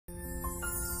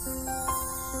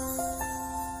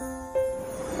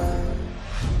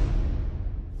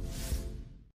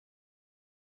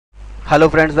Hello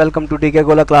friends, welcome to DKG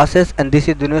Gola Classes, and this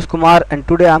is Dinesh Kumar, and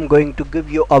today I am going to give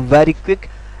you a very quick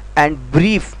and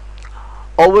brief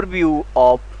overview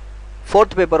of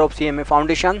fourth paper of CMA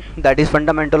Foundation, that is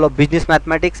Fundamental of Business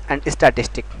Mathematics and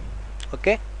Statistics.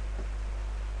 Okay.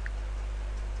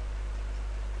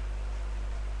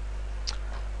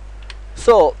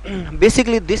 So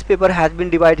basically this paper has been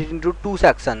divided into two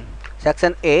sections.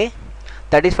 Section A,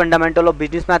 that is Fundamental of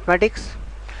Business Mathematics,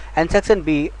 and Section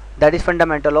B, that is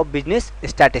Fundamental of Business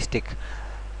Statistics.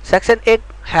 Section A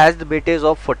has the weightage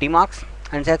of 40 marks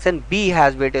and Section B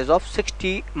has weightage of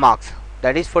 60 marks,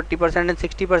 that is 40% and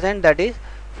 60%, that is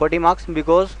 40 marks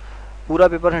because पूरा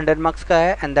paper 100 marks का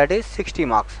है and that is 60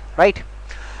 marks, right?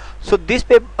 So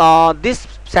this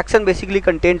section basically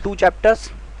contain two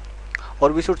chapters,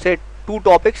 or we should say two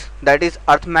topics, that is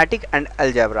arithmetic and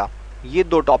algebra. ये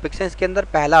दो topics हैं इसके अंदर,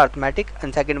 पहला arithmetic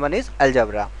and second one is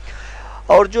algebra.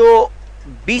 और जो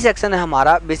बी सेक्शन है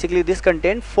हमारा, basically this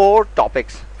contain four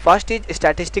topics. First is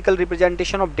statistical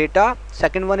representation of data,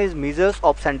 second one is measures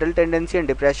of central tendency and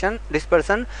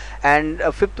dispersion, and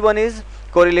fifth one is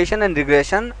correlation and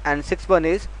regression, and sixth one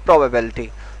is probability.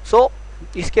 सो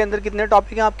इसके अंदर कितने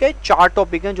topic हैं आपके? 4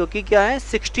 topic हैं जो कि क्या है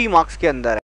 60 मार्क्स के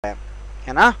अंदर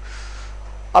है ना.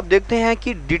 अब देखते हैं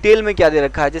कि डिटेल में क्या दे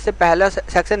रखा है. जैसे पहला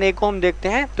सेक्शन ए को हम देखते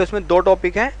हैं तो इसमें दो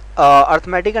टॉपिक हैं,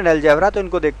 अर्थमेटिक एंड अलजेब्रा. तो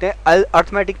इनको देखते हैं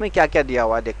अर्थमेटिक में क्या क्या दिया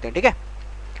हुआ है, देखते हैं. ठीक है,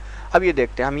 अब ये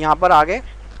देखते हैं हम यहाँ पर आगे.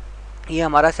 ये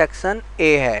हमारा सेक्शन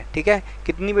ए है. ठीक है,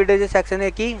 कितनी वेटेज है सेक्शन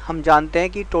ए की? हम जानते हैं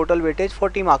कि टोटल वेटेज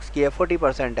 40 मार्क्स की है,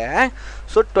 40% है.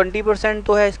 सो 20%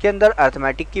 तो है इसके अंदर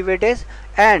अर्थमेटिक की वेटेज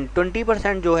एंड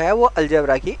 20% जो है वो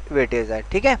अलजेब्रा की वेटेज है.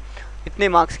 ठीक है, इतने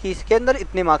मार्क्स की इसके अंदर,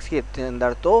 इतने मार्क्स की इसके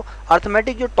अंदर. तो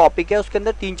अर्थमेटिक जो टॉपिक है उसके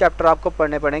अंदर 3 चैप्टर आपको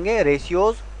पढ़ने पड़ेंगे,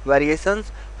 ratios,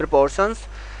 variations, proportions,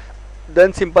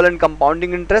 then simple and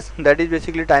compounding interest, that is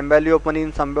basically time value of money in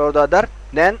some way or the other,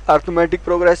 then arithmetic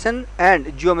progression and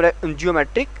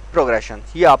geometric progression.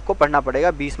 ये आपको पढ़ना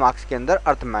पड़ेगा 20 मार्क्स के अंदर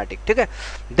अर्थमेटिक. ठीक है,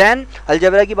 देन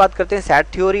अलजेब्रा की बात करते हैं. सेट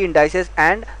थ्योरी, इंडाइसेस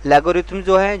एंड लैगोरिथम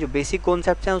जो है, जो बेसिक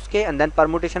कॉन्सेप्ट्स हैं उसके, and then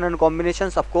permutation and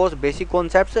combinations, of course basic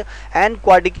concepts, and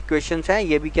quadratic equations हैं,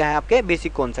 ये भी क्या है आपके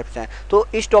बेसिक कॉन्सेप्ट्स हैं. तो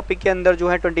इस टॉपिक के अंदर जो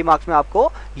है 20 मार्क्स में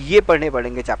आपको ये पढ़ने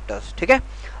पड़ेंगे चैप्टर्स. ठीक है,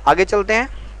 आगे चलते हैं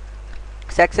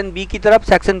सेक्शन बी की तरफ.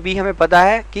 सेक्शन बी हमें पता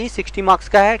है कि 60 मार्क्स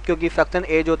का है, क्योंकि सेक्शन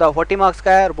ए जो था 40 मार्क्स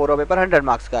का है और पूरा पेपर 100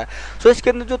 मार्क्स का है. सो इसके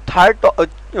अंदर जो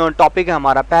थर्ड टॉपिक है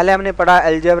हमारा, पहले हमने पढ़ा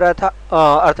अलजेब्रा था,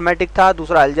 अर्थमेटिक था,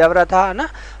 दूसरा अलजेब्रा था ना,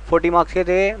 40 मार्क्स के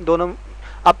थे दोनों.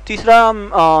 अब तीसरा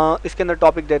इसके अंदर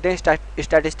टॉपिक देते हैं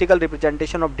स्टैटिस्टिकल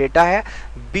रिप्रेजेंटेशन ऑफ डेटा है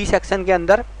बी सेक्शन के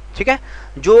अंदर. ठीक है,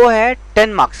 जो है 10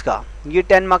 मार्क्स का, ये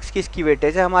 10 मार्क्स की इसकी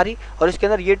वेटेज है हमारी. और इसके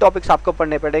अंदर ये टॉपिक्स आपको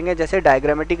पढ़ने पड़ेंगे, जैसे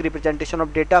diagrammatic representation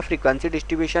of data, frequency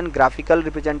distribution, graphical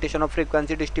representation of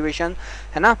frequency distribution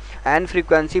है ना, एंड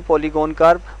फ्रीक्वेंसी, पॉलीगॉन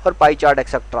कर्व और पाई चार्ट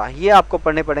एक्सेट्रा. ये आपको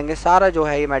पढ़ने पड़ेंगे. सारा जो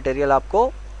है ये मटेरियल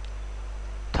आपको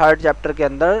थर्ड चैप्टर के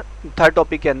अंदर, थर्ड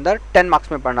टॉपिक के अंदर 10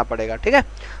 मार्क्स में पढ़ना पड़ेगा. ठीक है,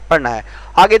 पढ़ना है.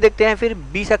 आगे देखते हैं फिर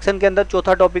बी सेक्शन के अंदर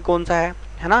चौथा टॉपिक कौन सा है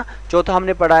ना. चौथा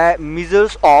हमने पढ़ा है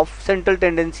measures of central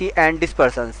tendency and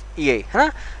डिस्पर्सन्स. ये है ना,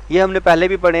 ये हमने पहले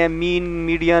भी पढ़े हैं. मीन,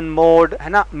 मीडियन, मोड है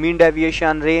ना, मीन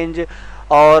डेविएशन, रेंज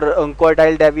और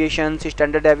quartile deviation,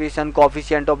 standard deviation,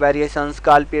 coefficient of variations,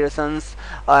 Karl Pearson's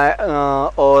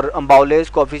और बाउलेस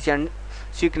कोएफिशिएंट,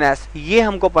 सीक्वेंस. ये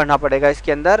हमको पढ़ना पड़ेगा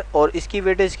इसके अंदर. और इसकी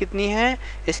वेटेज कितनी है?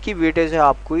 इसकी वेटेज है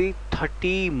आपको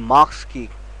 30 मार्क्स की.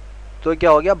 तो क्या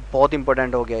हो गया, बहुत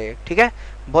इंपॉर्टेंट हो गया ये. ठीक है,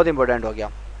 बहुत इंपॉर्टेंट हो गया.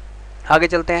 आगे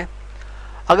चलते हैं.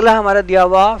 अगला हमारा दिया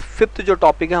हुआ फिफ्थ जो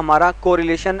टॉपिक है हमारा,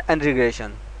 correlation and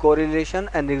regression. Correlation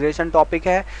and regression topic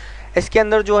है. इसके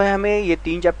अंदर जो है हमें ये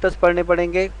 3 चैप्टर्स पढ़ने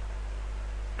पड़ेंगे.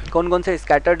 कौन कौन से?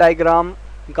 Scatter diagram,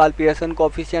 Karl Pearson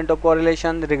coefficient of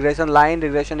correlation, regression line,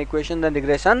 regression equation, then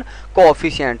regression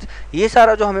coefficients. ये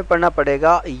सारा जो हमें पढ़ना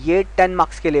पड़ेगा ये 10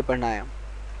 मार्क्स के लिए पढ़ना है.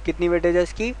 कितनी वेटेज है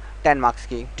इसकी? 10 मार्क्स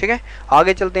की. ठीक है,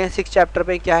 आगे चलते हैं. 6 चैप्टर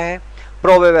पे क्या है?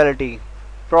 प्रोबेबिलिटी.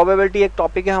 प्रोबेबिलिटी एक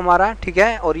टॉपिक है हमारा. ठीक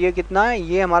है, और ये कितना है?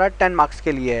 ये हमारा 10 मार्क्स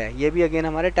के लिए है. ये भी अगेन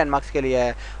हमारे 10 मार्क्स के लिए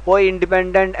है. वो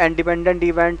independent and dependent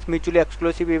events, mutually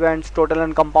exclusive events, total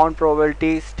and compound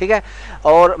probabilities. ठीक है,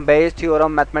 और बेस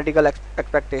थ्योरम, मैथमेटिकल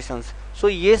एक्सपेक्टेशंस. सो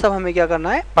ये सब हमें क्या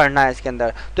करना है? पढ़ना है इसके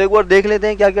अंदर. तो एक बार देख लेते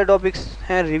हैं क्या क्या टॉपिक्स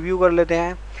हैं, रिव्यू कर लेते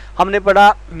हैं. हमने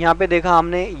पढ़ा, यहाँ पे देखा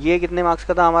हमने, ये कितने मार्क्स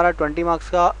का था हमारा? 20 मार्क्स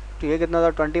का. तो ये कितना था?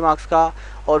 20 मार्क्स का.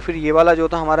 और फिर ये वाला जो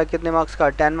था हमारा कितने मार्क्स का?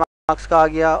 10 मार्क्स का आ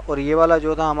गया. और ये वाला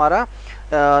जो था हमारा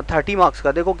 30 मार्क्स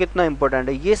का. देखो कितना इंपॉर्टेंट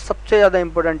है ये. सबसे ज़्यादा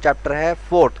इंपॉर्टेंट चैप्टर है,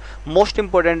 फोर्थ मोस्ट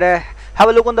इंपॉर्टेंट है. Have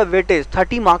a look on the weightage,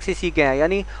 30 marks इसी के हैं,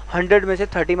 यानी 100 में से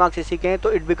 30 मार्क्स इसी के हैं,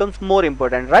 तो it becomes more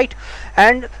important, right.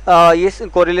 And ये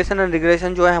कोरिलेशन एंड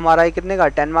रिग्रेशन जो है हमारा ये कितने का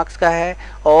 10 मार्क्स का है,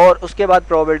 और उसके बाद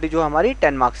प्रोबेबिलिटी जो हमारी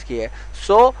 10 मार्क्स की है।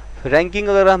 सो रैंकिंग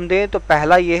अगर हम दें तो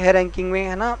पहला ये है रैंकिंग में,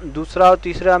 है ना, दूसरा और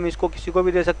तीसरा हम इसको किसी को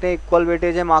भी दे सकते हैं, इक्वल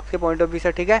वेटेज है मार्क्स के पॉइंट ऑफ व्यू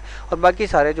से, ठीक है, और बाकी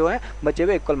सारे जो है बच्चे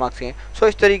भी इक्वल मार्क्स के हैं। सो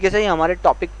इस तरीके से ही हमारे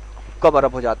टॉपिक कवर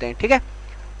अप हो जाते हैं, ठीक है।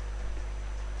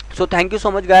 So thank you so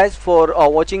much guys for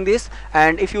watching this,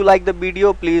 and if you like the video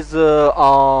please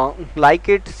like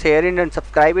it, share it and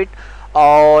subscribe it,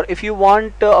 or if you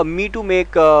want me to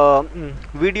make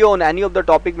video on any of the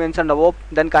topic mentioned above,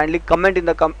 then kindly comment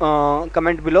in the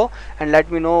comment below and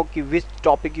let me know which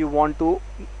topic you want to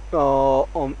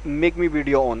make me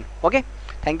video on. Okay,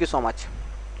 thank you so much.